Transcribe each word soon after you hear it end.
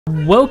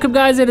Welcome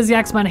guys, it is the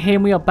AxeMan here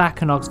and we are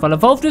back in Oxford.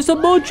 Evolved to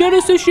some more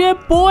Genesis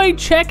shit, boy.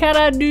 Check out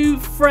our new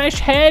fresh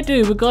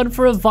hairdo. We're going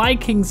for a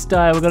Viking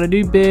style. We've got a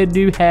new beard,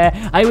 new hair.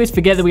 I always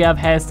forget that we have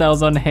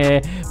hairstyles on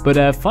here,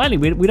 but finally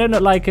we don't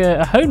look like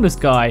a homeless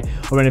guy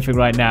or anything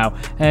right now.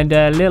 And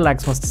Lil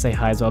Axe wants to say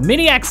hi as well.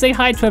 Mini Axe, say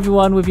hi to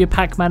everyone with your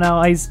Pac-Man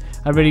eyes.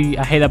 I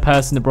hate that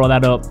person that brought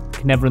that up.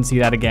 Can never unsee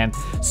that again.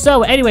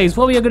 So anyways,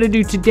 what we are going to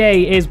do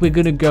today is we're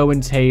going to go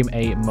and tame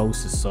a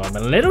Mosa. I'm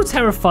a little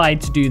terrified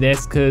to do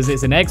this because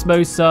it's an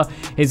X-Mosa.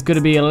 It's going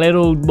to be a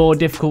little more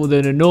difficult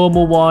than a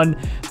normal one,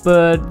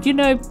 but you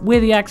know, we're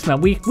the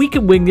AxeMan. We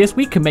can wing this.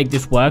 We can make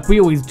this work.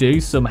 We always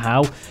do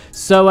somehow.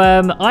 So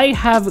I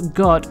have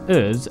got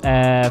us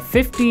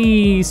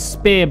 50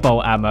 spear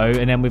bolt ammo,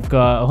 and then we've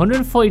got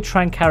 140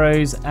 trank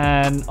arrows,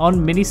 and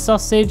on mini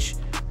sausage.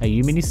 Are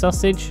you mini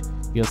sausage?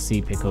 You're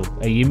sea pickle.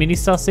 Are you mini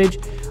sausage?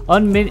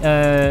 On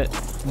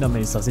not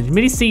mini sausage,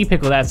 mini sea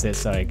pickle, that's it.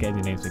 Sorry, getting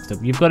your names mixed up.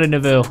 You've got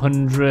another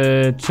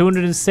 100,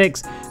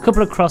 206,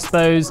 couple of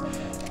crossbows.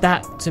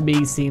 That to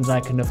me seems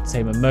like enough to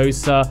tame a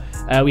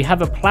Mosa. We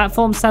have a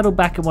platform saddle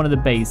back at one of the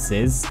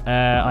bases.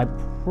 I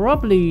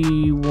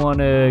probably want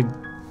to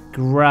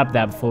grab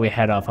that before we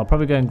head off. I'll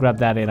probably go and grab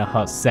that in a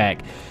hot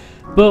sec.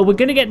 But we're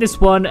going to get this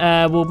one.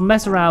 We'll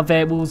mess around with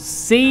it. We'll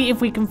see if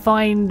we can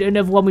find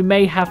another one. We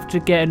may have to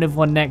get another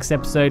one next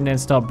episode and then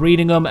start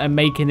breeding them and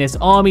making this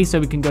army so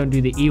we can go and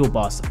do the eel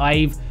boss.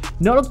 I've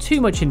not looked too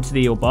much into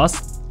the eel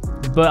boss,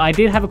 but I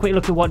did have a quick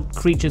look at what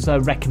creatures are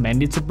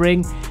recommended to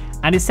bring.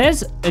 And it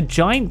says a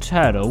giant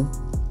turtle,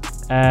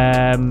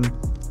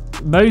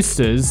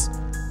 Mosas,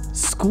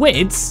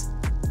 squids,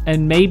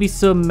 and maybe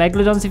some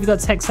megalodons if you've got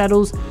tech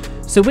saddles.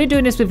 So we're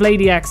doing this with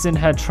Lady Axe and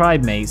her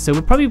tribe mates. So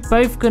we're probably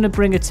both going to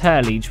bring a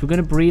turtle each. We're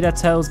going to breed our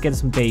turtles, get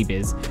some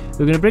babies.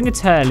 We're going to bring a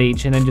turtle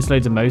each and then just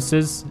loads of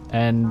Mosas.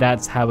 And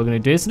that's how we're going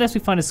to do this unless we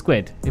find a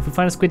squid. If we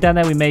find a squid down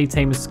there, we may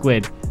tame a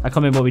squid. I can't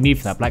remember what we need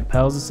for that. Black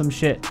pearls or some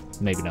shit?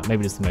 Maybe not.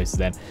 Maybe just the Mosas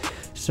then.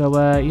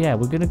 So, yeah,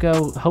 we're going to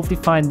go hopefully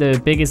find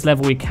the biggest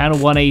level we can, a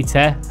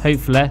 180,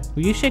 hopefully.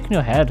 Were you shaking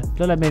your head?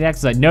 Look like Lady Axe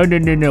is like, no,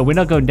 we're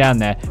not going down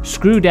there.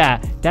 Screw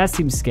that. That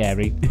seems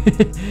scary.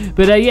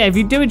 But, yeah, if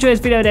you do enjoy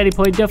this video at any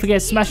point, don't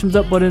forget to smash thumbs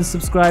up button,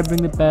 subscribe,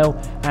 ring the bell,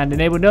 and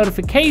enable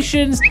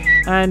notifications,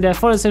 and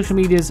follow social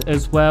medias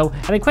as well.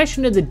 And the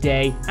question of the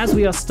day, as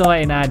we are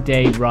starting our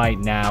day right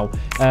now,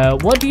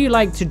 what do you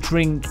like to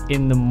drink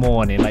in the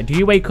morning? Like, do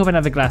you wake up and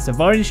have a glass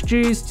of orange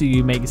juice? Do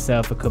you make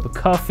yourself a cup of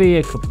coffee,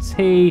 a cup of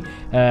tea,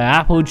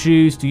 apple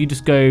juice? Do you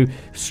just go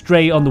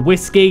straight on the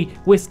whiskey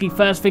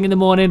first thing in the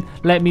morning?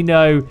 Let me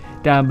know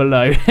down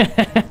below.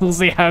 We'll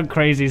see how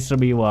crazy some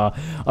of you are.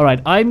 All right,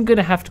 I'm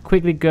gonna have to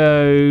quickly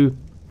go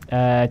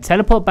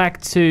teleport back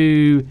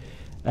to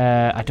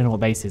I don't know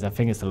what base is. I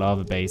think it's the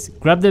lava base.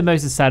 Grab the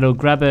Mosa saddle,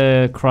 grab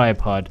a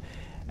cryopod,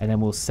 and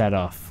then we'll set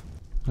off.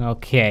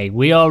 Okay,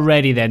 we are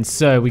ready then.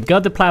 So we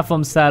got the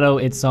platform saddle.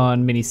 It's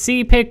on mini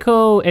sea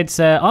pickle. It's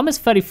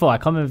almost 34. I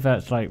can't remember if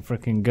that's like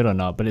freaking good or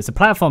not, but it's a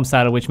platform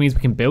saddle, which means we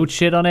can build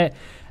shit on it.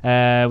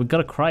 We got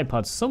a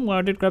cryopod somewhere.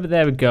 I did grab it.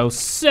 There we go.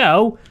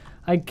 So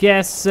I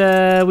guess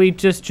we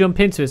just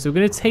jump into it. So we're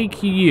gonna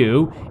take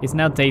you. It's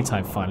now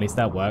daytime finally, so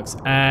that works.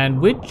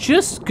 And we're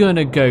just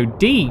gonna go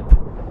deep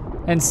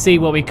and see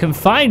what we can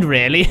find,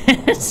 really.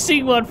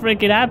 See what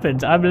freaking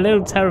happens. I'm a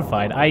little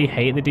terrified. I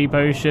hate the deep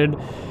ocean.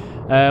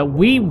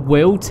 We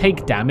will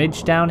take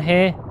damage down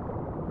here,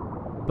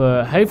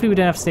 but hopefully we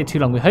don't have to stay too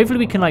long. Hopefully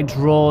we can like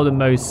draw the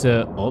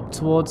Mosa up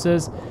towards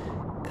us.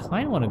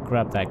 Kind of want to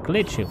grab that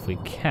glitch if we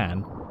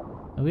can.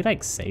 Are we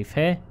like safe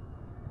here?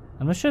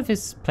 I'm not sure if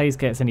this place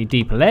gets any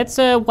deeper. Let's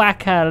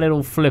whack our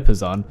little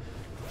flippers on.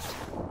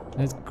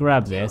 Let's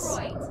grab this.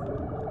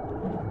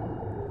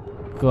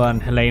 Go on,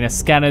 Helena.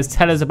 Scanners,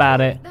 tell us about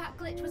it. That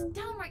glitch was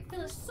downright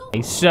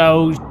philosophical.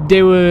 So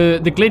the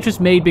glitch was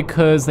made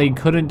because they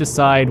couldn't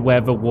decide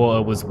whether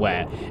water was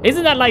wet.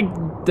 Isn't that like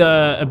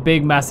a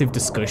big massive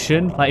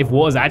discussion? Like if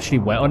water's actually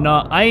wet or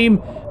not? I'm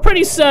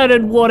pretty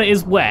certain water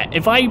is wet.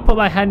 If I put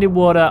my hand in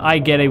water, I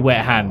get a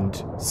wet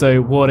hand.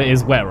 So water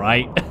is wet,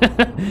 right?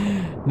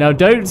 Now,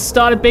 don't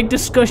start a big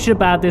discussion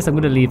about this. I'm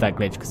going to leave that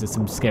glitch because there's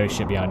some scary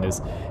shit behind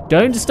us.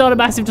 Don't start a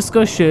massive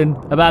discussion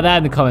about that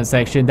in the comment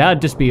section. That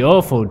would just be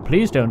awful.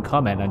 Please don't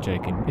comment. I'm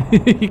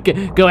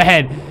joking. Go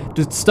ahead.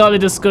 Just start the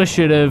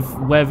discussion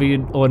of whether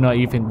or not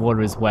you think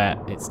water is wet.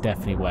 It's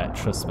definitely wet.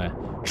 Trust me.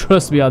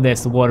 Trust me on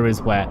this. The water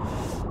is wet.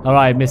 All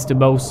right, Mr.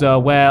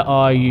 Mosa, where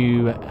are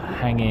you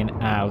hanging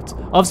out?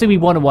 Obviously, we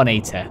want a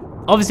 180.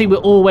 Obviously, we're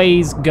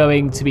always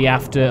going to be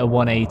after a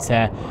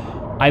 180.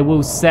 I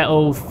will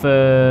settle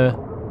for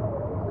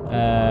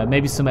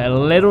maybe something a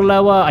little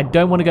lower. I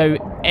don't want to go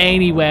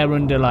anywhere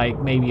under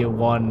like maybe a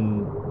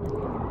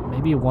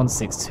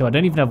 162. I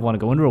don't even ever want to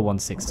go under a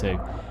 162. I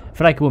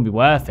feel like it wouldn't be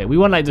worth it. We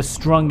want like the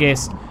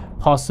strongest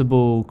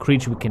possible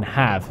creature we can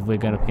have if we're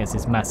going up against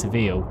this massive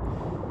eel.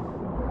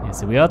 Yeah,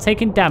 so we are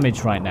taking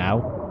damage right now.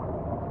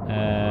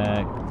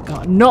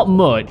 God, not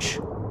much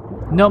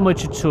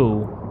at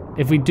all.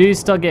 If we do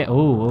start getting,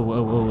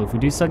 if we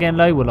do start getting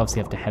low, we'll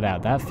obviously have to head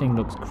out. That thing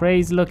looks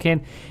crazy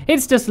looking.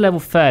 It's just level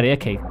 30.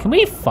 Okay, can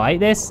we fight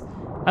this?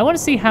 I want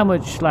to see how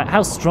much, like,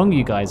 how strong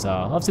you guys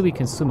are. Obviously, we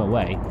can swim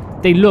away.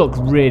 They look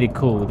really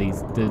cool, the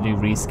new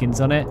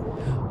reskins on it.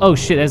 Oh,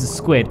 shit, there's a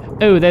squid.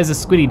 Oh, there's a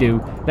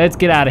squiddy-doo. Let's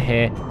get out of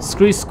here.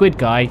 Screw squid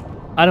guy.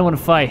 I don't want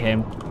to fight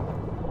him.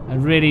 I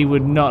really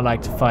would not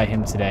like to fight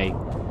him today.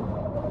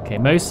 Okay,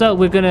 Mosa,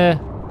 we're going to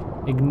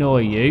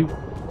ignore you.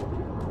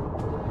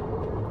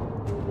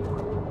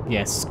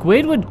 Yeah,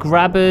 squid would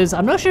grab us.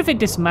 I'm not sure if it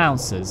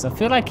dismounts us. I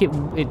feel like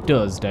it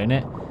does, don't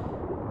it?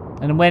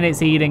 And when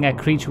it's eating a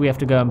creature, we have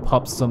to go and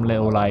pop some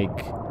little,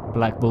 like,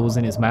 black balls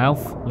in its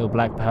mouth. Little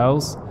black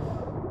pearls.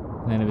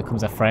 And then it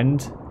becomes a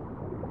friend.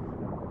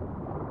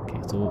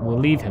 Okay, so we'll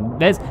leave him.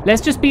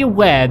 Let's just be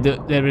aware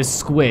that there is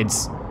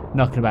squids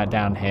knocking about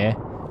down here.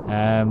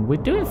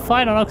 We're doing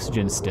fine on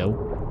oxygen still.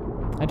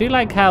 I do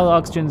like how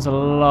oxygen's a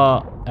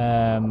lot,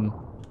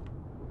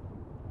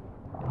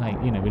 like,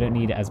 you know, we don't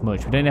need it as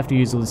much. We don't have to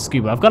use all the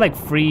scuba. I've got like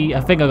 3,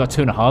 I think I got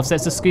 2.5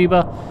 sets of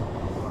scuba.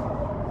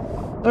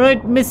 All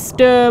right,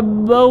 Mr.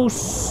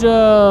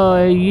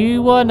 Mosa,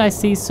 you one? I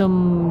see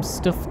some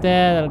stuff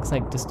there. That looks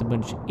like just a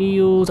bunch of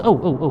eels.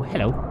 Oh,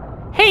 hello.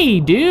 Hey,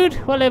 dude,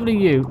 what level are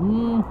you?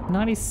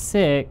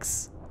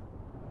 96.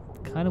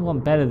 Kind of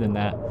want better than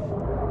that.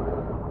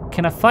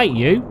 Can I fight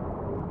you?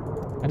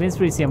 I didn't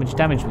really see how much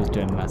damage we was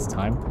doing last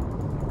time.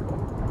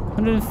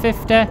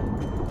 150.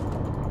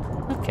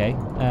 Okay,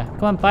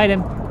 come on, bite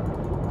him.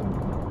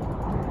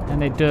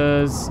 And it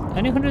does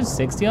only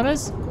 160 on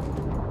us?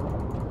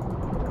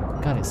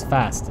 God, it's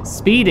fast. It's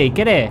speedy,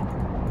 get here.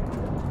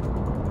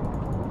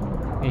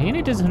 Yeah, he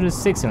only does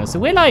 160 on us. So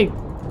we're like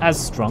as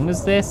strong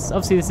as this.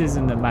 Obviously this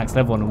isn't the max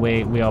level and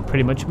we are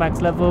pretty much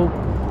max level.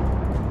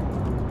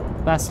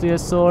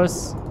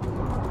 Basilosaurus.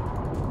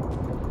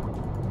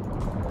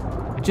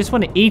 I just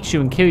want to eat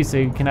you and kill you so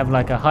you can have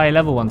like a high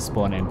level one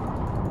spawn in.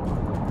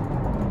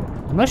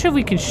 I'm not sure if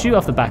we can shoot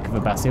off the back of a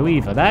Basio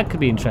either. That could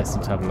be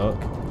interesting to have a look.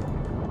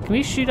 Can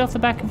we shoot off the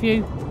back of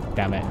you?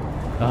 Damn it.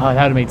 Oh, that would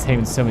have made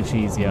taming so much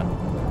easier.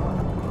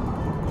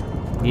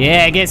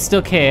 Yeah, get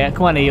stuck here.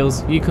 Come on,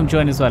 eels. You come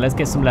join as well. Let's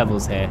get some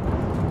levels here.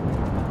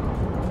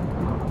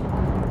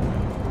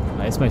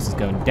 Right, this most is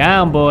going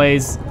down,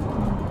 boys.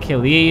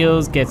 Kill the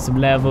eels, get some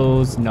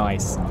levels.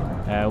 Nice.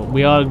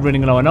 We are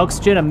running low on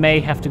oxygen. I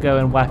may have to go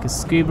and whack a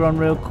scuba on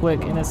real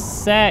quick in a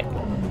sec.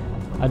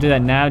 I'll do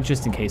that now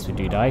just in case we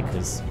do die,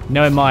 because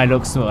knowing my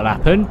looks, what will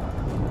happen.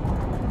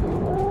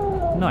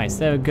 Nice,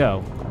 there we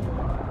go.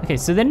 Okay,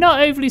 so they're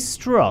not overly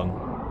strong.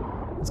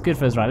 It's good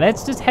for us, right?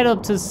 Let's just head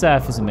up to the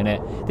surface a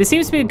minute. This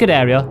seems to be a good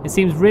area. It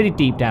seems really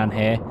deep down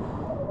here.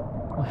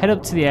 We'll head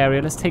up to the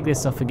area. Let's take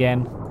this off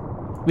again.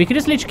 We can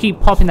just literally keep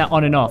popping that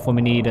on and off when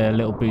we need a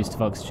little boost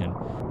of oxygen.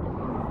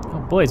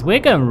 Oh, boys, we're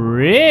going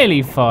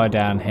really far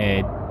down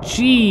here.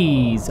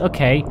 Jeez.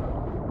 Okay.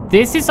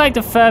 This is like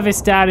the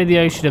furthest down in the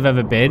ocean I've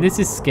ever been. This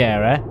is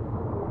scary.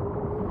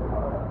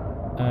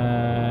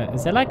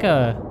 Is there like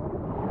a...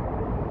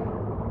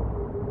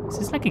 Is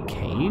this like a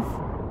cave?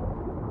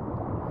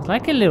 It's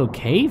like a little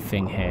cave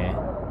thing here.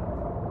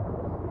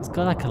 It's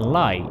got like a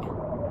light.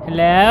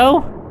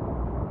 Hello?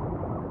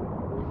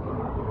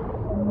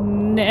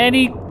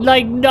 Any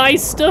like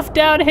nice stuff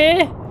down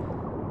here?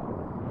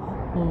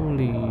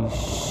 Holy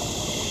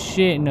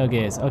shit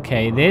nuggets.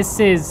 Okay, this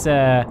is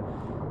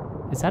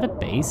that a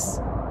base?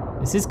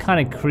 This is kind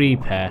of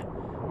creepy.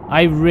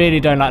 I really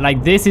don't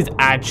like this is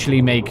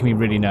actually making me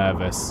really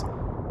nervous.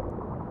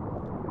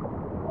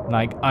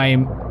 Like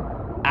I'm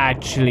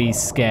actually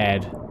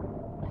scared.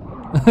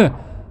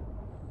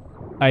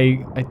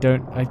 I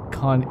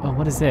can't. Oh,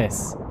 what is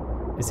this?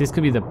 Is this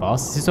gonna be the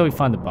boss? Is this where we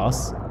find the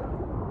boss?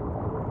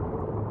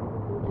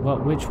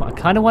 What? Which one? I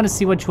kind of want to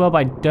see what you are, but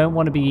I don't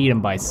want to be eaten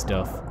by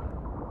stuff.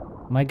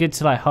 Am I good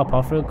to like hop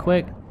off real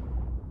quick?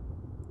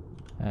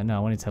 No, I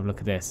wanted to have a look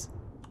at this.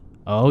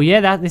 Oh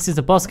yeah, this is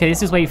the boss. Okay,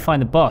 this is where you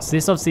find the boss.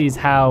 This obviously is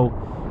how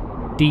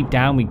deep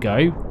down we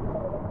go.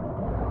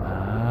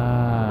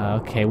 Ah,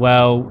 okay.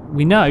 Well,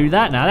 we know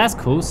that now. That's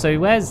cool. So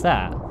where's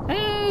that?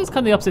 It's kind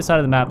of the opposite side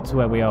of the map to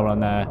where we are on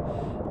there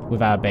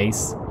with our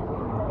base.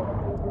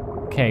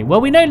 Okay, well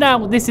we know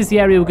now this is the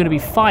area we're going to be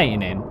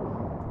fighting in.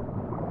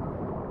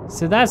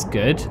 So that's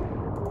good.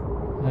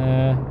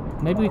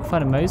 Maybe we can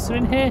find a Mosa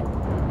in here?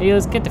 Hey,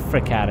 let's get the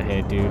frick out of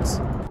here, dudes.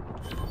 I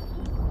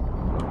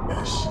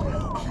see you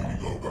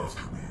cleaning up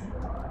after me,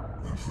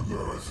 and for that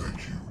I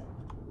thank you.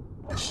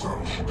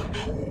 Establishing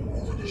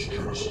control over this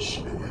Genesis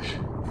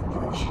simulation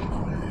involves a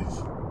degree of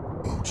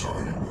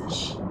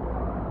untidiness,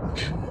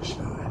 which you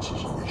experience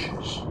as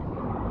glitches.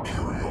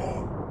 Carry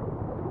on,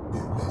 but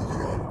know that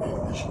I'm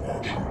always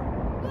watching.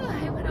 Oh,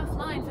 I went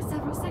offline for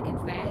several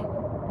seconds there.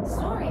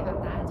 Sorry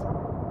about that.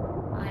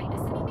 I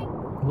miss anything?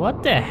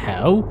 What the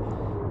hell?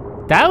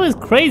 That was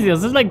crazy. It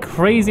was just like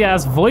crazy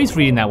ass voice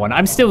reading that one.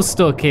 I'm still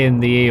stuck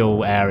in the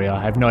eel area.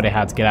 I have no idea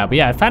how to get out. But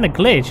yeah, I found a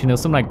glitch and there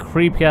was some like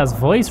creepy ass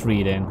voice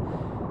reading.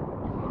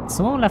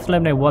 Someone will have to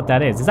let me know what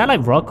that is. Is that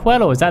like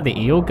Rockwell or is that the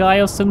eel guy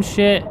or some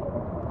shit?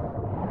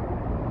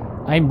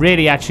 I'm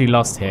really actually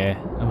lost here.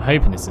 I'm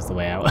hoping this is the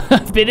way out.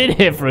 I've been in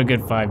here for a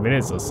good 5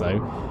 minutes or so.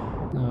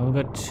 Oh,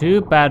 we've got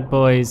two bad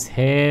boys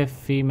here.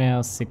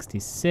 Female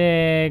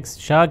 66.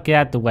 Shark, get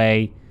out the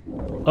way.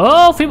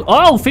 Oh,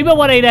 female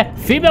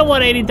 180. Female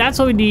 180. That's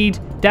what we need.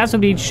 That's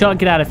what we need. Shark,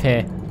 get out of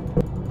here.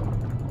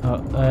 Oh,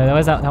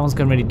 where's that? That one's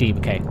going really deep.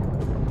 Okay.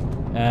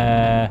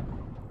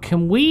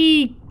 Can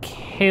we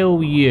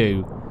kill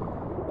you?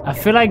 I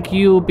feel like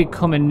you'll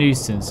become a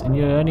nuisance, and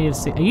you're only.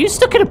 Are you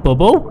stuck in a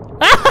bubble?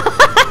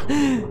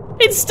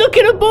 It's stuck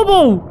in a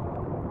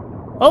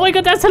bubble. Oh my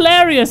god, that's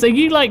hilarious. Are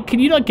you like? Can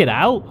you not get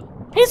out?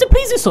 Here's a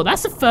plesiosaur.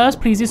 That's the first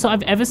plesiosaur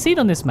I've ever seen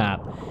on this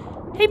map.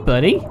 Hey,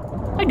 buddy.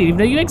 I didn't even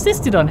know you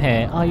existed on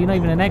here. Oh, you're not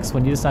even an X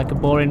one. You're just like a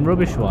boring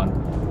rubbish one.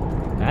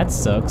 That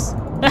sucks.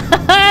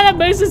 That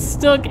mouse is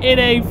stuck in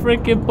a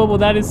freaking bubble.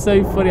 That is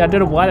so funny. I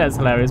don't know why that's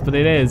hilarious, but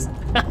it is.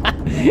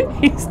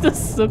 He's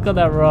just stuck on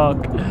that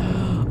rock.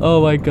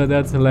 Oh my god,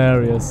 that's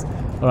hilarious.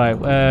 All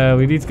right,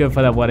 we need to go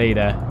for that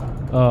 180.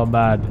 Oh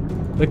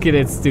man, look at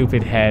its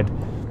stupid head.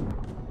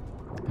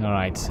 All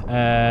right,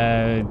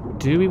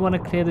 do we want to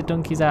clear the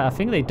donkeys out? I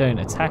think they don't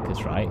attack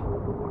us, right?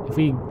 If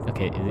we,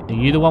 okay, are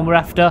you the one we're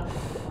after?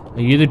 Are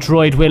you the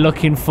droid we're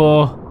looking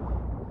for?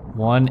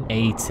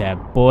 180,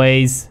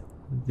 boys.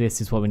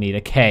 This is what we need.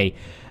 Okay,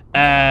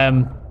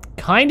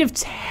 kind of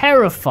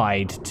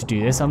terrified to do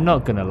this. I'm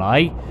not gonna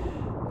lie.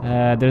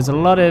 There's a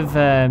lot of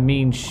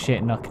mean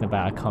shit knocking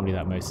about. I can't believe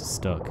that mouse is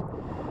stuck.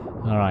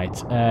 All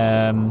right.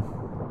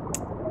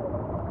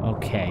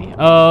 Okay.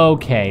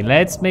 Okay.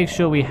 Let's make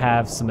sure we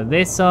have some of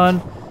this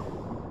on.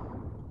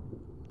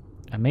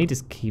 I may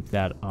just keep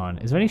that on.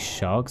 Is there any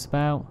sharks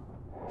about?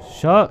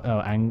 Shark? Oh,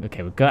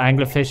 okay. We've got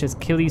anglerfish. Let's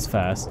kill these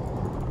first.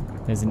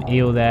 There's an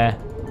eel there.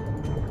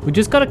 We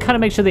just got to kind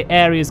of make sure the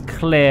area's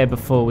clear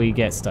before we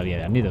get started.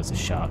 Yeah, I knew there was a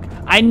shark.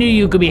 I knew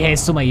you could be here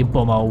somewhere, you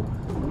bummo.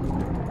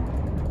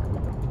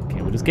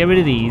 Okay, we'll just get rid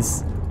of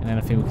these. And then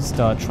I think we can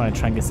start trying to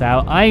trank this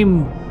out.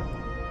 I'm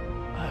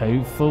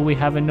hopeful we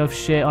have enough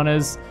shit on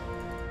us.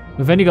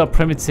 We've only got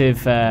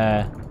primitive,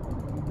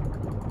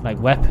 like,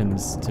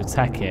 weapons to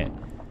attack it.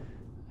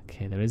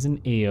 Okay, there is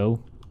an eel.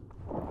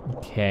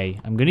 Okay,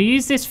 I'm going to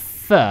use this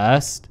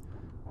first.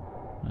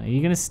 Are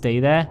you going to stay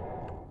there?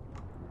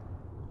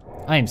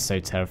 I am so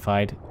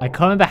terrified. I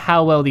can't remember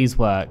how well these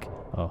work.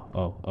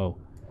 Oh.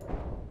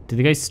 Do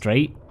they go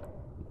straight?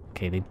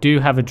 Okay, they do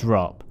have a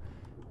drop.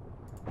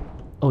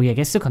 Oh, yeah,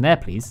 get stuck on there,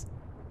 please.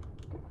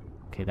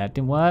 Okay, that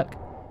didn't work.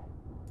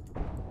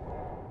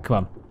 Come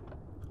on.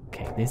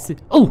 Okay, this is...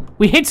 Oh,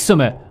 we hit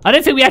Summit. I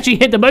don't think we actually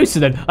hit the most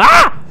of them.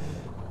 Ah!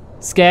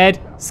 Scared.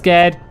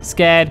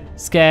 Swim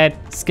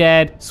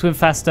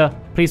faster.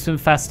 Please swim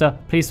faster.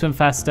 Please swim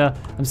faster.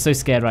 I'm so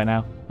scared right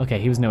now. Okay,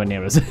 he was nowhere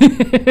near us.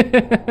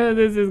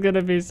 This is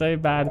gonna be so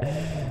bad.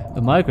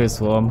 A micro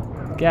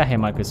swarm. Get out here,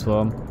 micro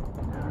swarm.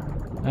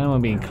 I don't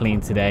want to be clean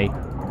today.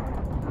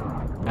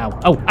 Ow,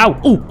 ow,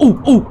 ow.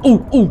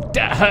 Ooh.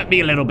 That hurt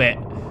me a little bit.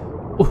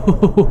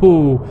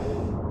 Ooh.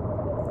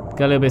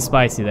 Got a little bit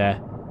spicy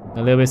there.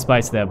 A little bit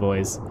spicy there,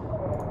 boys.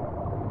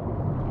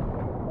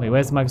 Wait,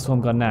 where's the micro swarm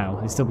gone now?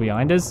 He's still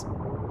behind us?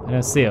 I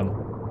don't see him.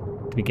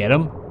 Did we get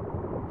him?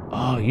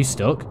 Oh, you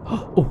stuck?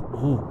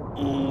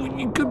 Oh,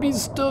 you could be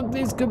stuck.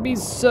 This could be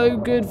so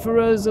good for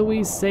us. Are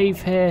we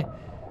safe here?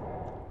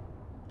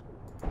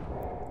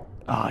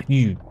 Ah, oh,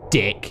 you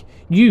dick.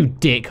 You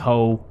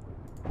dickhole.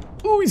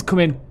 Oh, he's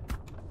coming.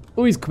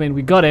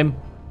 We got him.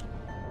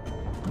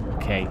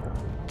 Okay.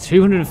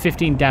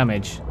 215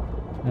 damage.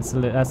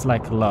 That's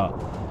like a lot.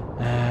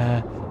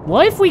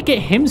 What if we get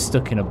him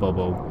stuck in a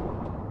bubble?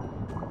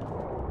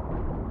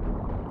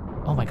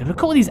 Oh my god, look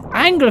at all these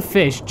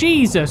anglerfish.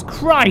 Jesus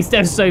Christ,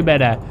 they're so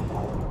better.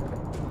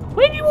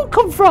 Where did you all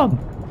come from?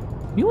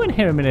 You weren't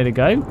here a minute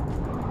ago.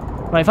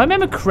 Right, if I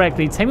remember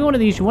correctly, take me one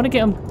of these. You want to get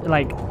them,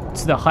 like,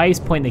 to the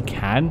highest point they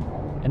can.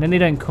 And then they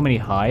don't come any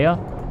higher.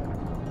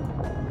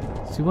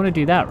 So you want to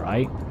do that,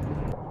 right?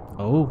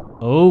 Oh,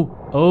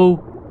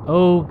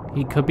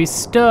 he could be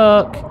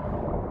stuck.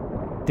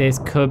 This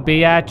could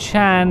be our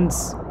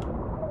chance.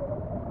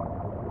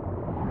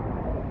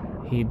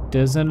 He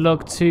doesn't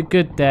look too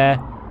good there.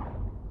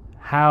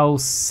 How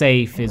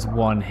safe is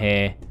one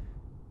here?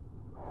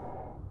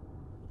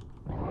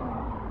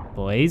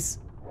 Boys,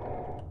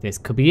 this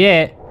could be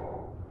it.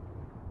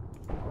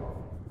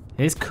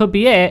 This could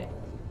be it.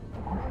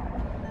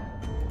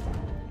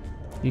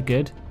 You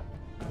good?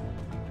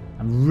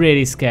 I'm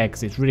really scared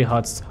because it's really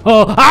hard to...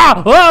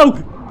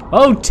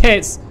 Oh,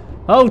 tits.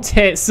 Oh,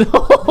 tits.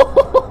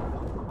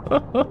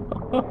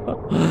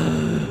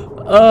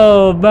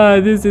 Oh,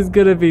 man, this is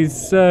going to be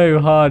so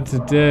hard to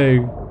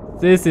do.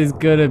 This is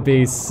going to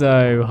be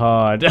so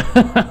hard.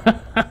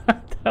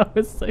 That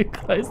was so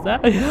close there.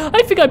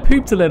 I think I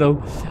pooped a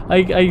little.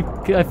 I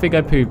think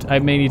I pooped. I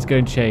may need to go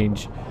and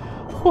change.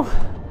 Whew.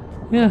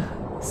 Yeah,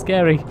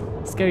 scary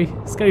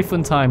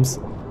fun times.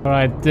 All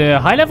right, the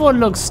high level one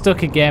looks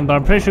stuck again, but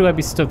I'm pretty sure it won't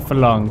be stuck for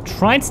long.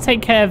 Trying to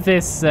take care of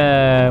this,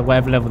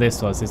 whatever level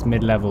this was, this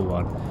mid-level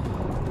one.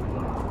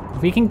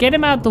 If we can get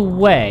him out the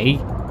way,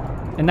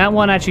 and that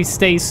one actually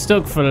stays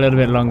stuck for a little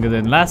bit longer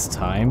than last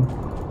time.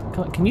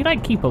 Can you,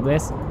 like, keep up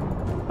this?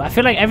 But I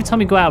feel like every time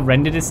we go out of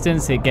render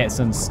distance, it gets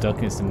unstuck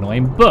and it's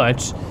annoying.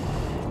 But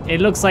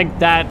it looks like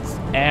that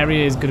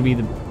area is going to be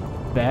the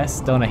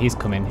best. Oh no, he's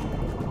coming.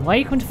 Why are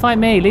you coming to fight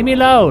me? Leave me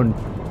alone.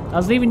 I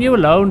was leaving you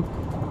alone.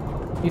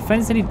 Your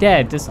friend's nearly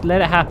dead. Just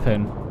let it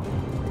happen.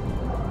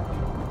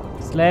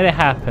 Just let it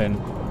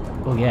happen.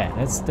 Oh yeah,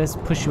 let's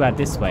push you out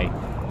this way.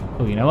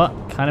 Oh, you know what?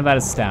 Kind of out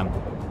of stam.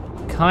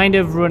 Kind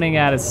of running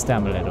out of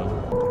stam a little.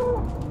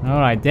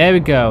 Alright, there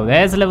we go.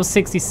 There's a level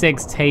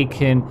 66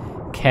 taken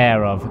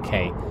care of.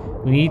 Okay.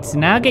 We need to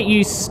now get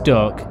you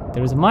stuck.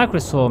 There is a micro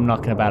swarm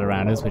knocking about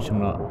around us, which I'm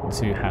not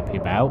too happy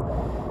about.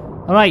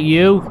 Alright,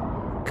 you.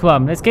 Come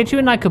on, let's get you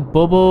in like a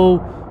bubble.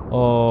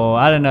 Or,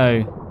 I don't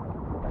know.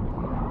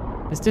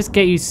 Let's just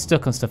get you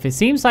stuck on stuff. It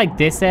seems like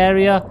this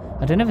area...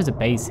 I don't know if there's a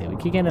base here. We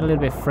keep getting a little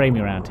bit framey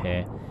around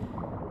here.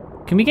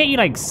 Can we get you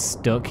like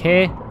stuck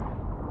here?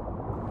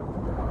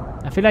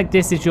 I feel like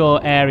this is your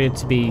area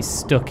to be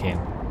stuck in.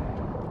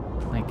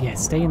 Like, yeah,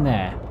 stay in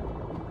there.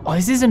 Oh,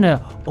 this isn't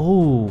a...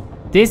 Oh,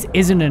 this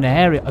isn't an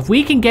area. If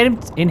we can get him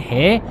in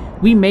here,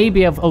 we may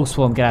be able... Oh,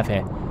 Swarm, get out of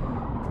here.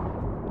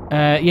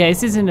 Yeah,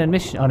 this isn't a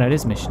mission... Oh, no, it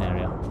is a mission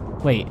area.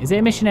 Wait, is it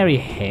a mission area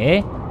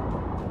here?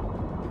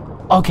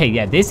 Okay,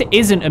 yeah, this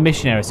isn't a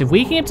mission area. So if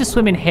we can get him to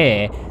swim in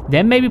here,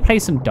 then maybe play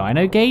some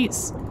dino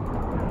gates.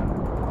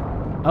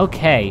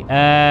 Okay,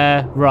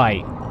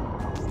 right.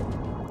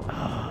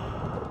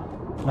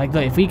 Like,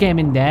 look, if we get him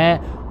in there,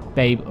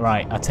 babe,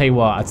 right, I'll tell you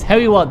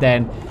what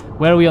then.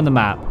 Where are we on the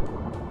map?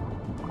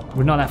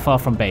 We're not that far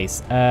from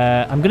base.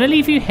 I'm gonna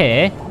leave you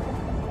here.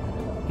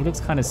 He looks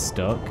kind of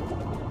stuck.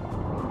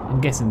 I'm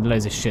guessing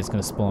loads of shit's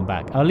gonna spawn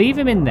back. I'll leave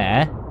him in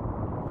there.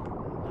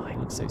 Oh, he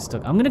looks so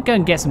stuck. I'm gonna go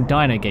and get some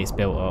dino gates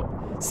built up.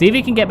 See if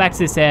we can get back to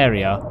this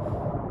area.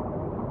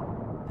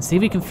 See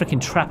if we can freaking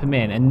trap him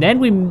in. And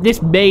then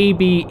this may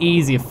be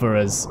easier for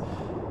us.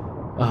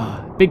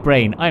 Oh, big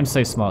brain. I am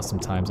so smart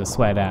sometimes, I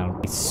swear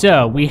down.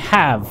 So, we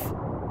have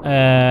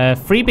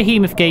 3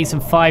 behemoth gates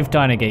and 5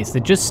 dino gates.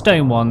 They're just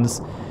stone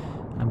ones.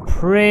 I'm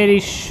pretty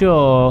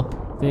sure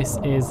this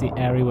is the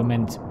area we're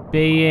meant to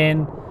be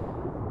in.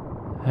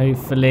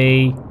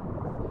 Hopefully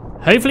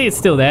it's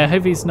still there.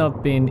 Hopefully it's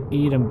not being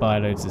eaten by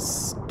loads of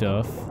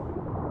stuff.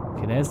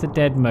 Okay, there's the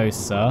dead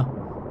Mosa.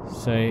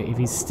 So, if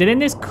he's still in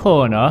this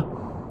corner...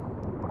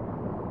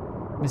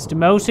 Mr.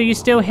 Mosa, you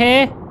still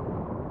here?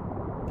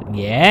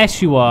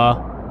 Yes, you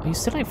are. Oh, you're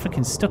still like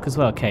freaking stuck as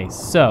well. Okay,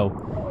 so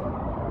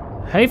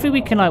hopefully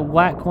we can like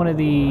whack one of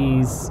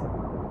these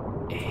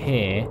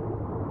here.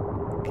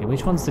 Okay,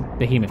 which one's the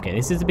behemoth gate?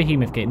 This is the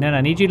behemoth gate. No,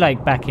 I need you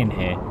like back in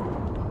here.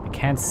 I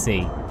can't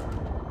see.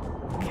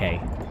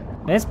 Okay,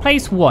 let's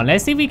place one.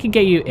 Let's see if we can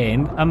get you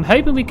in. I'm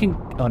hoping we can.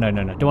 Oh no,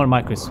 don't want a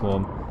micro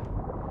swarm.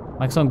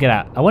 Micro swarm, get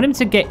out. I want him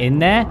to get in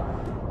there,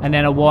 and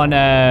then I want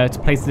to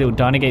place the little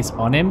dino gates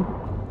on him.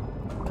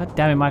 God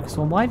damn it, micro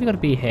swarm. Why have you got to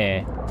be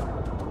here?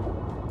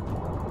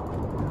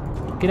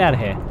 Get out of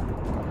here.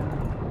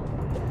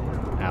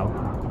 Ow.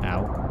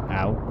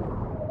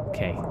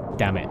 Okay,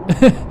 damn it.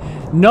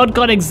 Not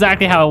got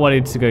exactly how I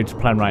wanted to go to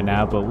plan right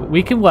now, but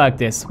we can work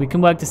this. We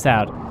can work this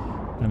out.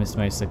 Oh, Mr.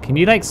 Mosa, can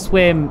you like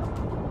swim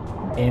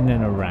in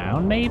and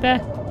around maybe?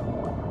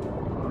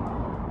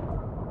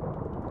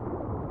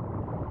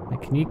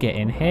 Like, can you get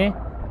in here?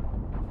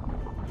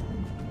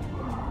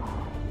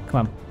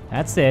 Come on,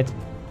 that's it.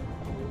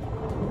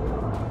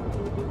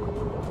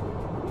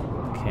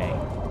 Okay.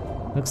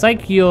 Looks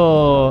like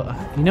you're...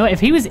 You know what? If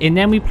he was in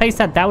there and we placed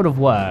that, that would have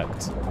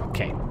worked.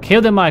 Okay.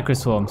 Kill the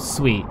microswarm.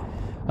 Sweet.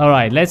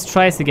 Alright, let's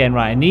try this again.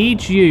 Right, I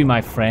need you,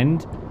 my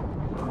friend,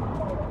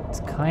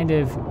 to kind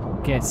of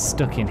get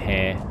stuck in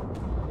here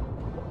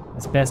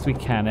as best we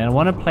can. And I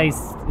want to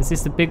place... Is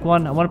this the big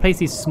one? I want to place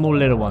these small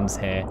little ones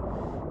here.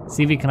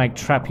 See if we can, like,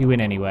 trap you in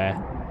anywhere.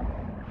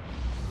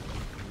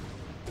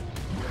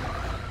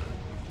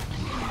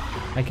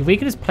 Like, if we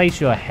could just place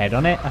your head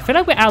on it. I feel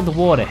like we're out of the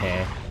water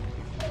here.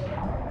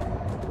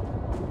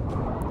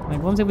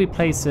 Like, what if we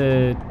place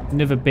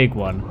another big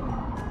one?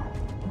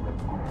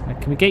 Like,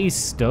 can we get you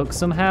stuck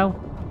somehow?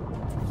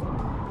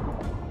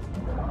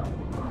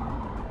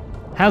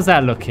 How's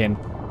that looking?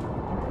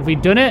 Have we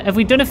done it? Have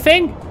we done a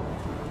thing?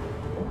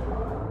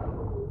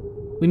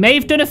 We may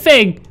have done a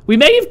thing. We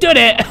may have done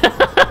it.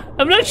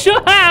 I'm not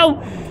sure how.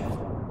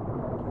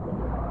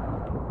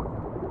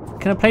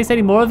 Can I place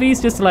any more of these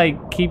just to,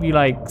 like, keep you,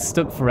 like,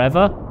 stuck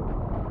forever?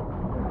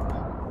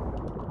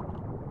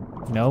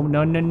 No. No.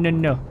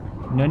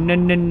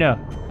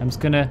 I'm just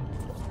gonna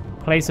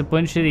place a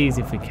bunch of these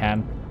if we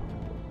can.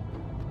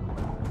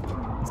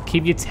 Let's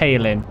keep your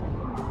tail in.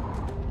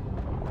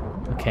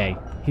 Okay.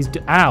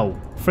 Ow.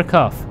 Frick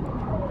off.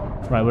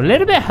 Right, we're a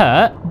little bit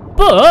hurt,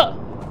 but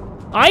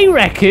I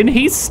reckon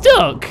he's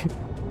stuck.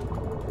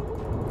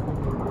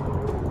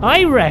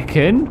 I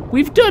reckon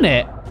we've done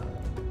it.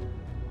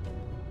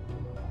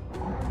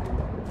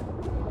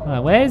 Right,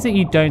 where is it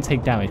you don't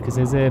take damage? Because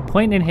there's a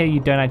point in here you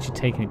don't actually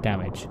take any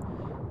damage.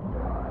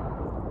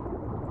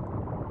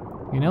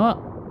 You know what?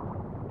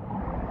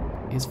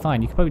 It's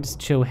fine. You can probably just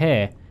chill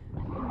here.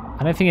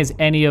 I don't think there's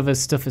any other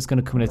stuff that's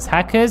going to come and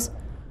attack us.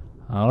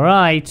 All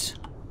right.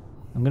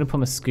 I'm gonna put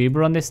my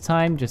scuba on this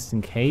time, just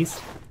in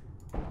case.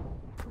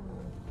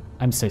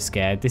 I'm so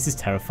scared. This is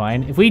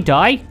terrifying. If we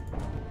die,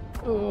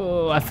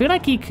 oh, I feel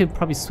like he could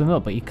probably swim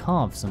up, but he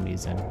can't for some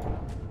reason.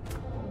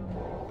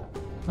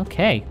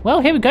 Okay, well,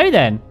 here we go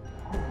then.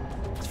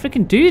 Let's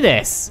freaking do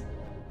this.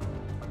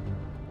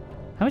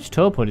 How much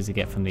torpor does he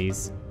get from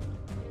these?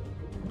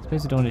 I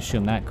suppose we don't want to shoot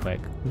him that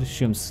quick. We'll just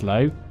shoot him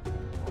slow.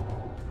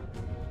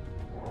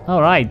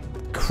 All right,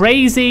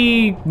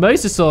 crazy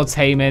mosasaur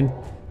taming.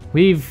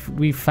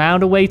 We've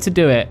found a way to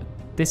do it.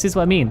 This is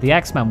what I mean. The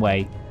AxeMan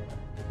way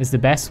is the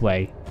best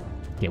way.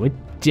 Yeah, we're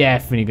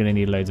definitely gonna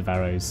need loads of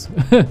arrows.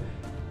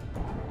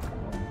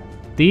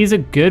 These are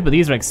good, but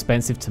these are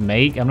expensive to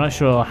make. I'm not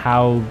sure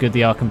how good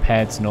they are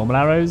compared to normal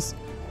arrows.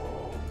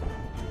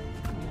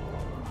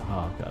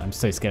 Oh god, I'm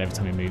so scared every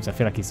time he moves. I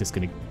feel like he's just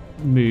gonna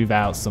move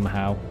out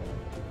somehow.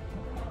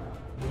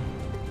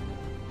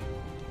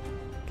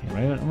 Okay,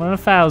 we're on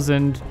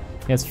 1,000.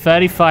 Yes,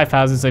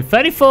 35,000, so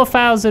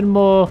 34,000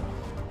 more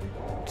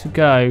to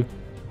go.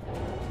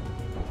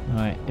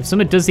 Alright, if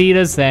someone does eat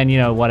us, then, you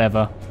know,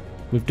 whatever.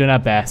 We've done our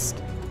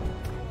best.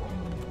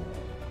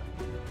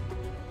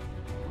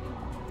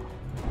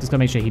 Just gotta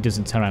make sure he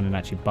doesn't turn around and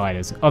actually bite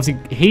us.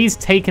 Obviously, he's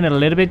taken a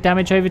little bit of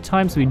damage over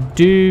time, so we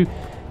do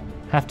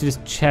have to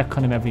just check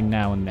on him every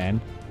now and then.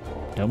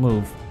 Don't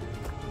move.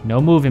 No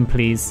moving,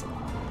 please.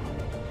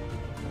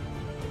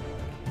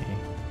 Okay.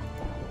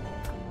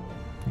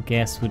 I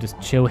guess we'll just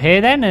chill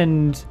here then,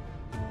 and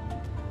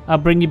I'll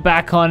bring you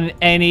back on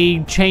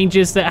any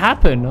changes that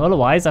happen.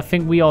 Otherwise, I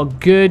think we are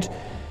good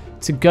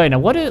to go. Now,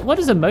 what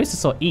does a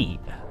mosasaur eat?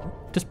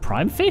 Just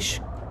prime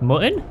fish?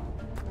 Mutton?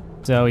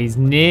 So he's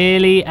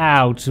nearly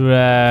out,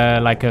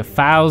 like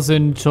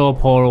 1,000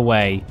 torpor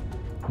away.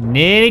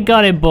 Nearly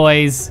got it,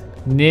 boys.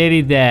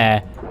 Nearly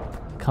there.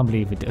 Can't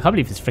believe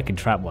this freaking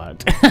trap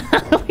worked.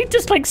 We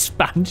just like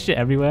spam shit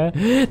everywhere.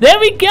 There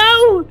we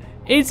go.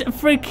 It's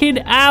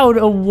freaking out.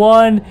 A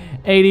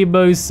 180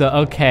 mosa.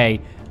 Okay.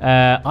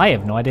 I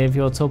have no idea if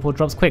your torpor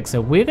drops quick, so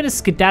we're gonna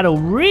skedaddle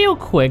real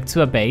quick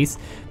to a base,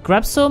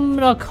 grab some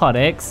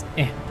narcotics.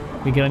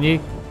 We get on you.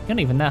 You're not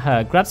even that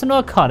hurt. Grab some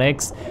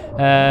narcotics.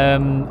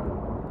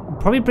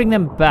 Probably bring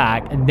them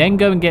back, and then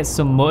go and get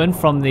some mutton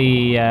from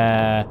the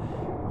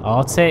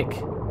Arctic.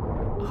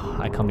 Oh,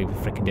 I can't believe we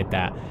freaking did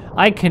that.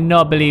 I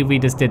cannot believe we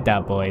just did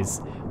that,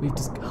 boys. We've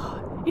just.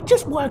 Oh, it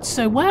just worked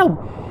so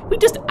well. We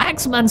just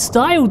AxeMan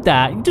styled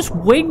that. You just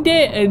winged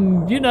it,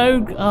 and you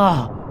know.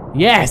 Ah.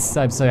 Yes,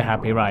 I'm so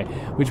happy. Right,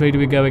 which way do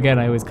we go again?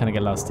 I always kind of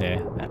get lost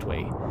here. That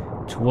way.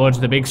 Towards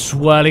the big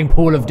swirling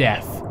pool of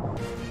death.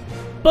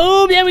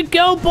 Boom, there we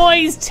go,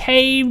 boys.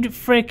 Tamed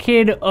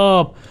freaking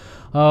up.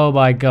 Oh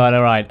my god,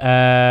 all right.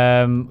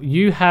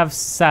 You have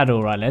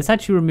saddle, right? Let's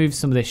actually remove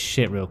some of this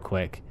shit real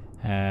quick.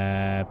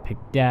 Pick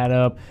that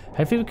up.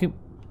 Hopefully we can...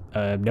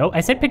 no,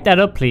 I said pick that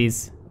up,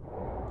 please.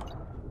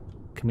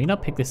 Can we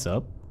not pick this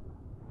up?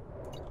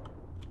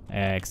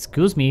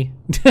 Excuse me.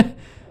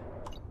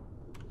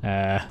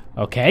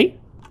 Okay.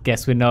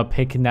 Guess we're not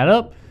picking that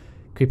up.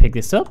 Can we pick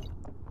this up?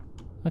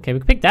 Okay, we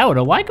can pick that one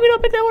up. Why can we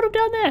not pick that one up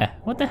down there?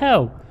 What the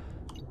hell?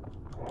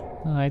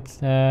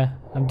 Alright,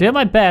 I'm doing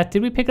my best.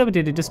 Did we pick it up or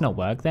did it just not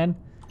work then?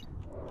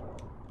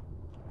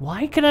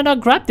 Why can I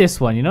not grab this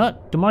one? You know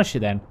what? Demolish it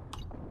then.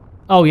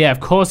 Oh yeah, of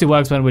course it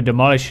works when we're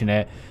demolishing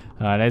it.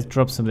 Alright, let's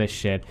drop some of this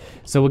shit.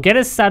 So we'll get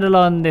a saddle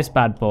on this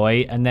bad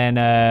boy, and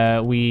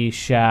then we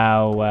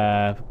shall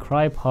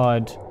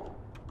crypod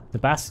the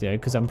Bastio,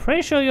 because I'm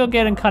pretty sure you're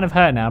getting kind of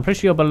hurt now. I'm pretty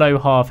sure you're below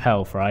half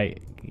health,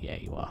 right? Yeah,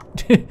 you are.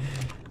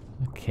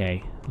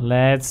 Okay,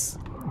 let's...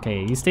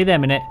 Okay, you stay there a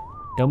minute.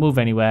 Don't move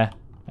anywhere.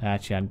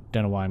 Actually, I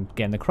don't know why I'm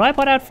getting the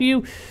crypod out for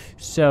you.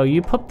 So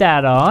you put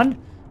that on.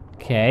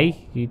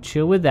 Okay, you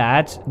chill with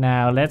that.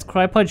 Now let's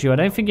crypod you. I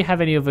don't think you have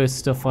any other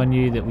stuff on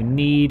you that we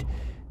need.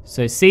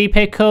 So Sea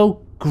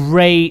Pickle,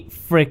 great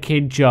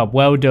freaking job.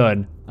 Well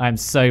done. I'm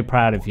so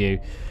proud of you.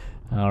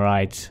 All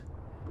right.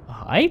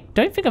 I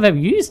don't think I've ever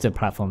used a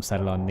platform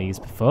saddle on these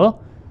before.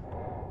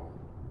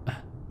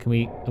 Are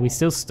we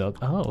still stuck?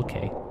 Oh,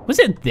 okay. Was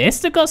it this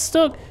that got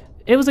stuck?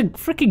 It was a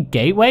freaking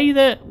gateway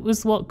that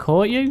was what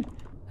caught you?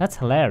 That's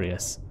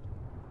hilarious.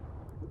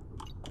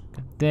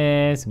 Got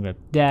this and got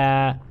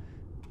that.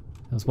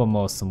 There's one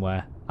more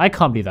somewhere. I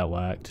can't believe that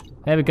worked.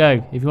 There we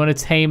go. If you want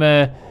to tame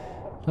a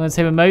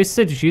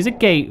mosa, just use a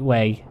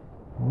gateway.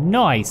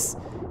 Nice.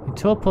 Your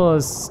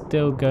torpor's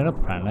still going up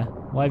apparently.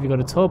 Why have you got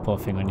a torpor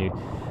thing on you?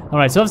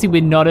 Alright, so obviously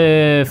we're not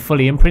a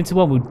fully imprinted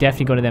one. We'll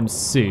definitely go to them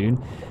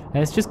soon.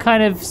 Let's just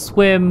kind of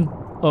swim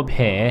up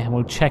here and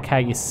we'll check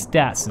out your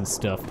stats and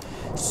stuff.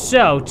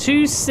 So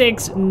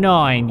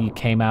 269 you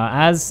came out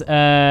as.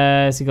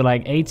 So you got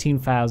like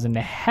 18,000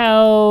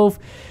 health,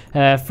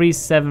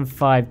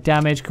 375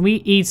 damage. Can we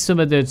eat some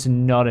of that's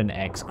not an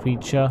X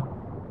creature?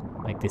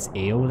 Like this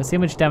eel. Let's see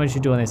how much damage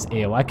you do on this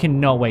eel. I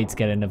cannot wait to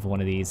get another one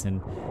of these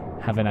and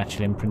have an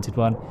actual imprinted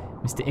one.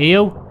 Mr.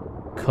 Eel,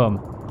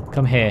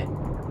 come here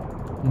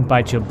and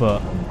bite your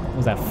butt. What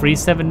was that,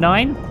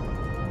 379?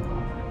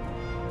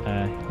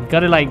 You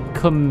gotta like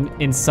come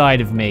inside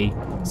of me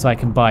so I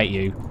can bite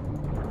you.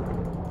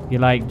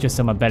 You're like just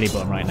on my belly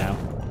button right now.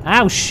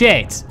 Ow,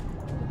 shit!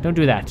 Don't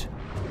do that.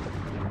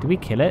 Did we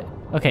kill it?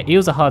 Okay,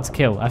 eels are hard to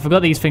kill. I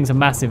forgot these things are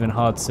massive and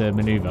hard to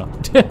maneuver.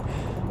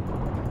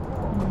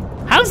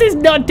 How's this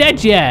not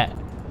dead yet?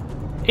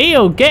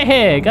 Eel, get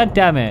here! God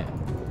damn it.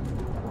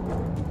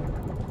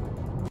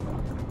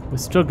 We're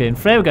struggling.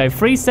 There we go.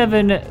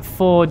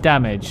 374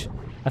 damage.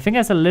 I think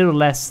that's a little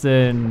less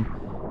than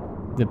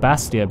the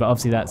Bastio, but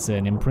obviously that's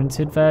an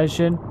imprinted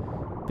version.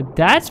 But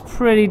that's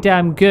pretty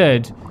damn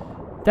good.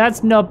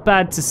 That's not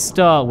bad to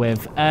start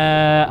with.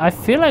 I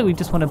feel like we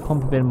just want to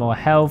pump a bit more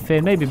health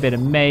in, maybe a bit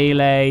of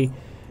melee.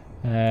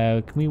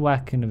 Can we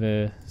whack into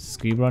the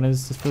scuba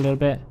runners just for a little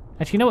bit?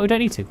 Actually, you know what? We don't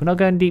need to. We're not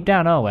going deep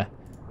down, are we?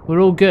 We're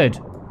all good.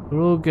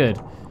 We're all good.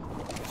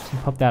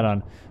 Pop that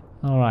on.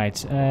 All right.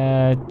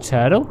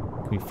 Turtle.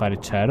 Can we fight a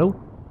turtle?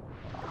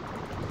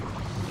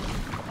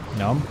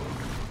 Nom.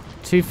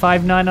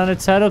 259 on a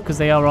turtle because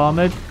they are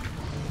armored.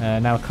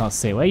 Now I can't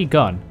see. Where are you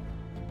gone?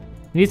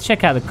 We need to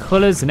check out the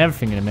colours and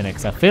everything in a minute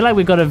because I feel like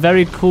we've got a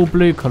very cool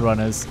blue colour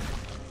on us.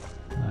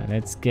 Alright,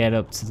 let's get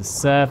up to the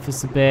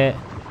surface a bit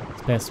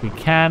as best we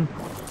can.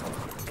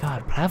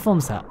 God,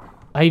 platforms that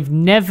I've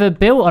never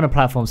built on a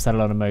platform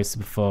saddle on a Mosa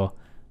before.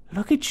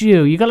 Look at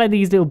you. You got like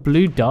these little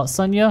blue dots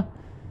on you. Are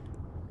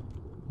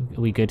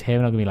we good here?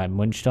 We're not going to be like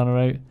munched on a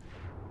road.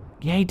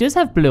 Yeah, he does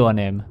have blue on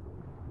him.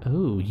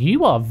 Oh,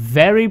 you are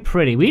very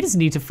pretty. We just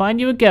need to find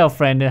you a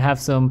girlfriend and have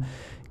some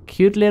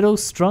cute little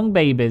strong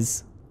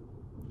babies.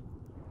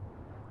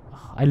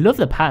 I love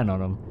the pattern on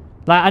them.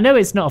 Like, I know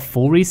it's not a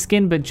full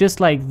reskin, but just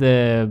like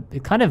the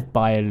kind of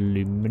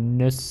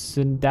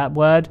bioluminescent, that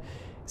word.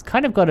 It's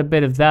kind of got a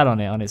bit of that on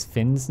it, on its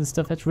fins and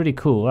stuff. That's really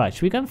cool. All right,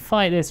 should we go and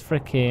fight this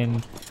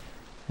freaking...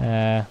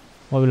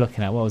 what are we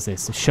looking at? What was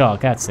this? A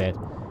shark, that's it.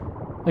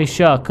 Hey,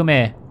 shark, come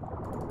here.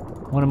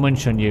 I want to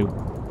munch on you.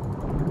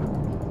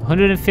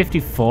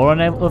 154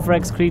 on other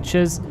X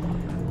creatures.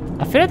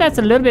 I feel like that's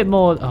a little bit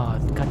more... Oh,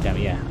 goddamn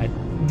it, yeah.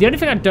 The only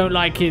thing I don't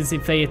like is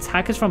if they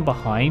attack us from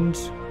behind,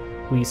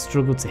 we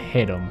struggle to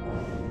hit them.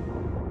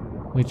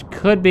 Which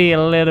could be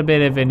a little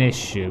bit of an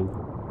issue.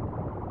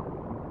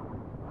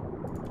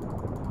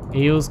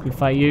 Eels, can we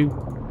fight you?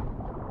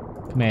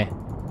 Come here.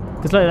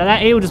 Because look,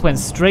 that eel just went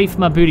straight for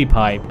my booty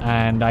pipe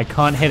and I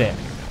can't hit it.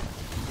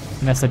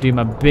 Unless I do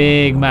my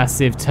big,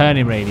 massive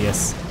turning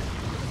radius.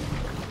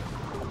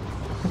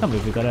 I can't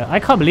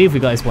believe we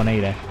got this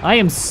 180. I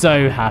am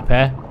so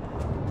happy.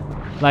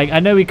 Like, I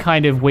know we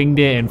kind of winged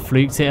it and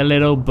fluked it a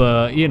little,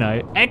 but, you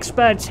know,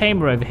 expert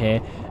tamer over here.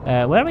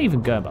 Where am I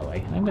even going, by the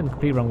way? I'm going the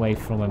complete wrong way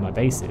from where my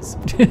base is.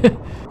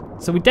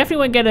 So we definitely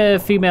won't get a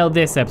female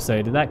this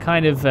episode. And that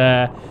kind of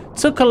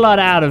took a lot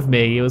out of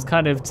me. It was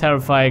kind of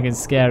terrifying and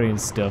scary and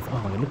stuff.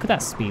 Oh, look at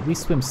that speed. We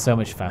swim so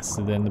much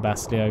faster than the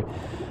Bastio.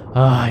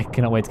 Oh, I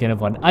cannot wait to get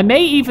another one. I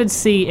may even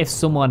see if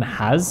someone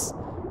has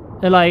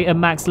like a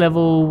max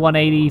level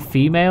 180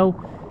 female.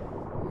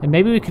 And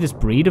maybe we could just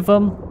breed of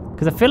them.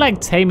 Because I feel like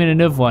taming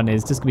another one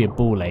is just going to be a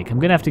ball ache. I'm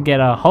going to have to get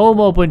a whole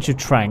more bunch of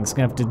tranks.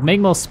 Going to have to make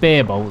more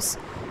spear bolts.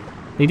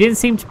 They didn't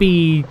seem to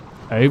be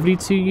overly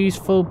too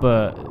useful,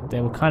 but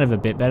they were kind of a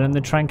bit better than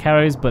the trank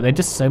arrows, but they're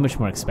just so much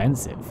more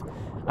expensive.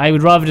 I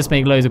would rather just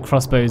make loads of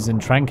crossbows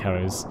and trank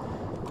arrows.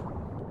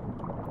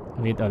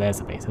 Oh, there's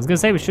the base. I was going to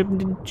say we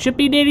should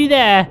be nearly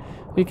there.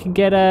 We can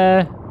get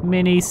a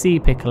mini sea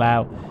pickle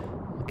out.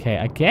 Okay,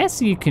 I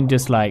guess you can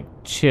just like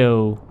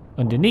chill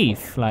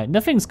underneath. Like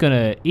nothing's going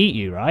to eat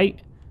you, right?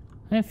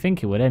 I don't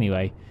think it would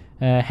anyway.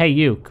 Hey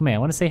you, come here. I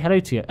want to say hello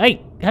to you.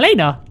 Hey,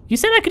 Helena, you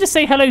said I could just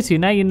say hello to you.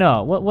 Now you're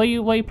not. What are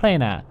you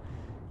playing at?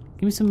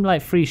 Give me some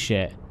like free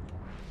shit.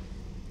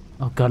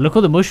 Oh god, look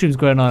all the mushrooms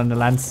growing on the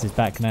Lance's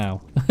back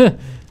now.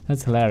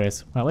 That's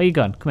hilarious. Right, where you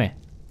gone? Come here.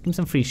 Give me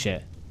some free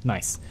shit.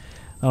 Nice.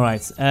 All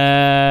right,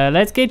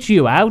 let's get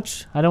you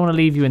out. I don't want to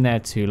leave you in there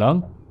too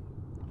long.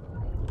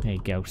 There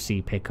you go,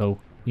 sea pickle.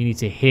 You need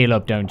to heal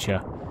up, don't you?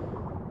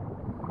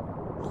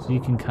 So you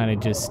can kind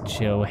of just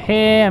chill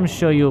here. I'm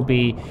sure you'll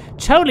be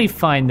totally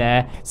fine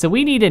there. So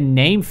we need a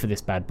name for this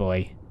bad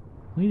boy.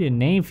 We need a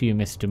name for you,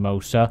 Mr.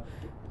 Mosa.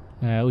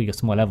 Oh, you got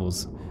some more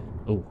levels.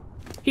 Oh,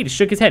 he just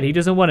shook his head. He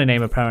doesn't want a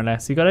name apparently.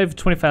 So you got over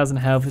 20,000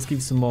 health. Let's give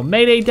you some more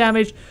melee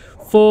damage.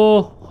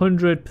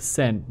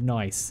 400%.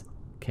 Nice.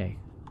 Okay.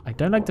 I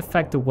don't like the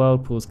fact the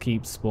whirlpools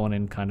keep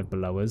spawning kind of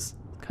below us.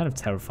 Kind of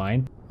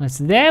terrifying. Right,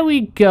 so there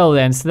we go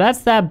then. So that's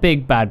that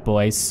big bad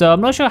boy. So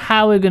I'm not sure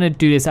how we're going to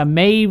do this. I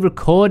may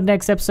record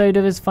next episode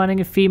of us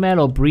finding a female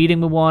or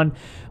breeding with one.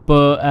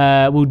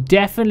 But we'll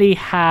definitely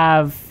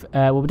have...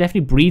 we'll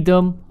definitely breed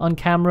them on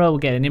camera. We'll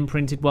get an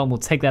imprinted one. We'll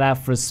take that out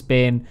for a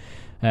spin.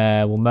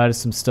 We'll murder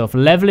some stuff,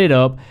 level it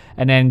up,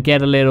 and then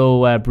get a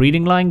little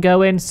breeding line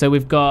going. So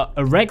we've got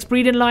a Rex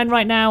breeding line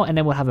right now, and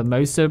then we'll have a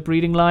Mosa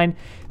breeding line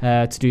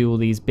to do all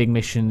these big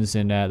missions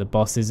and the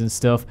bosses and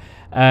stuff.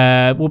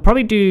 We'll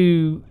probably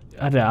do,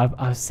 I don't know,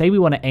 I say we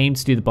want to aim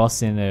to do the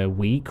boss in a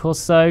week or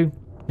so.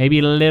 Maybe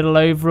a little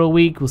over a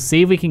week. We'll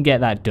see if we can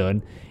get that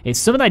done. It's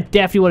something I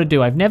definitely want to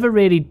do. I've never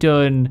really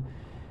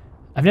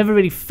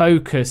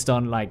focused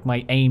on, like,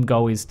 my aim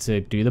goal is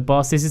to do the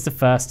boss. This is the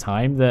first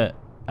time that,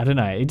 I don't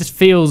know, it just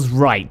feels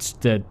right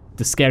to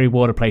the scary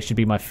water place should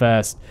be my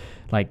first,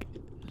 like,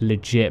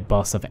 legit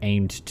boss I've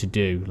aimed to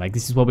do. Like,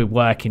 this is what we're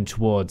working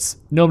towards.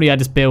 Normally I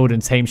just build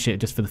and tame shit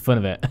just for the fun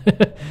of it.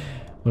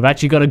 We've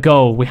actually got a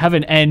goal. We have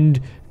an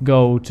end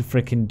goal to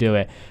freaking do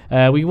it.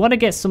 We want to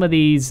get some of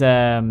these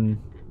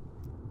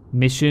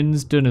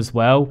missions done as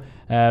well.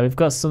 We've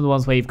got some of the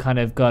ones where you've kind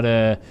of got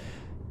a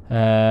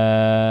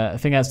I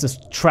think that's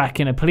just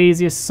tracking a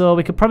plesiosaur.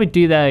 We could probably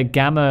do the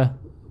gamma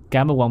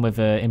one with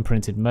an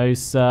imprinted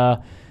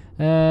Mosa.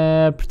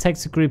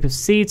 Protects a group of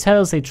sea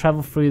turtles. They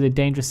travel through the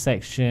dangerous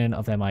section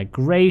of their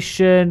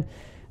migration.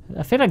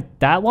 I feel like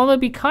that one would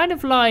be kind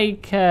of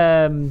like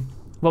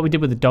what we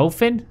did with the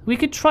dolphin. We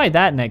could try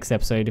that next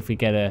episode if we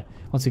get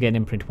once we get an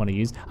imprint we want to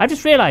use. I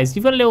just realized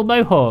you've got a little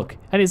mohawk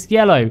and it's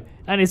yellow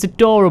and it's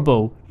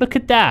adorable. Look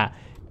at that.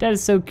 That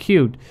is so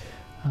cute.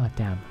 Oh,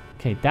 damn.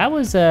 Okay, that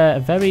was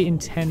a very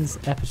intense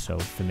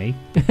episode for me.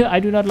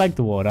 I do not like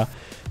the water.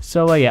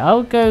 So, yeah,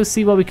 I'll go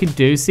see what we can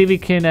do. See if we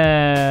can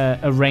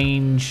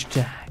arrange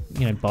to,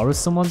 borrow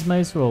someone's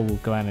Mosa, or we'll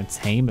go out and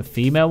tame a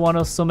female one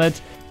or something.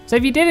 So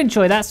if you did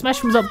enjoy that, smash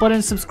thumbs up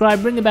button,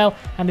 subscribe, ring the bell,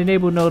 and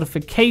enable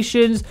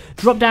notifications.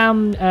 Drop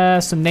down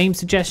some name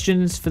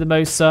suggestions for the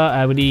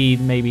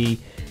Mosa.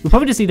 We'll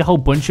probably just need a whole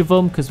bunch of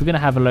them because we're going to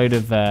have a load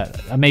of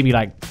maybe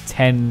like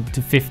 10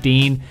 to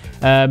 15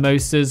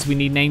 Mosas we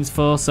need names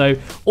for. So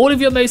all of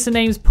your Mosa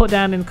names put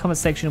down in the comment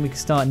section and we can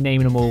start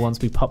naming them all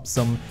once we pop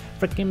some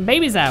freaking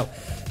babies out.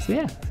 So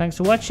yeah, thanks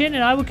for watching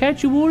and I will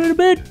catch you all in a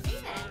bit.